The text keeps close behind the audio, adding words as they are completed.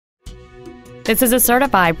This is a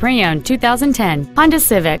certified pre-owned 2010 Honda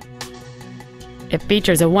Civic. It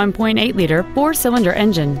features a 1.8-liter four-cylinder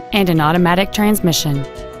engine and an automatic transmission.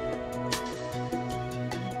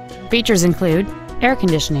 Features include air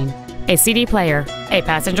conditioning, a CD player, a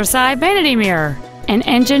passenger side vanity mirror, an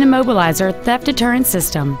engine immobilizer theft deterrent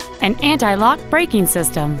system, an anti-lock braking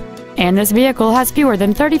system, and this vehicle has fewer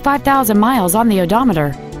than 35,000 miles on the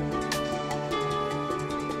odometer.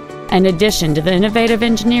 In addition to the innovative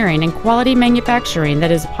engineering and quality manufacturing that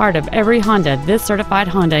is part of every Honda, this certified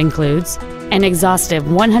Honda includes an exhaustive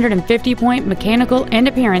 150-point mechanical and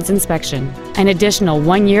appearance inspection, an additional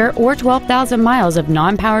 1 year or 12,000 miles of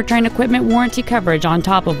non-powertrain equipment warranty coverage on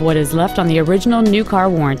top of what is left on the original new car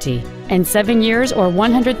warranty, and 7 years or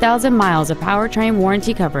 100,000 miles of powertrain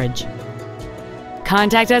warranty coverage.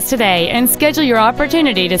 Contact us today and schedule your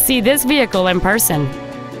opportunity to see this vehicle in person.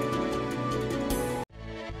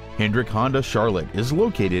 Hendrick Honda Charlotte is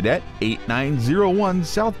located at 8901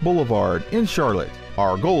 South Boulevard in Charlotte.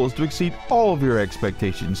 Our goal is to exceed all of your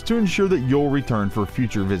expectations to ensure that you'll return for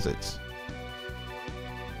future visits.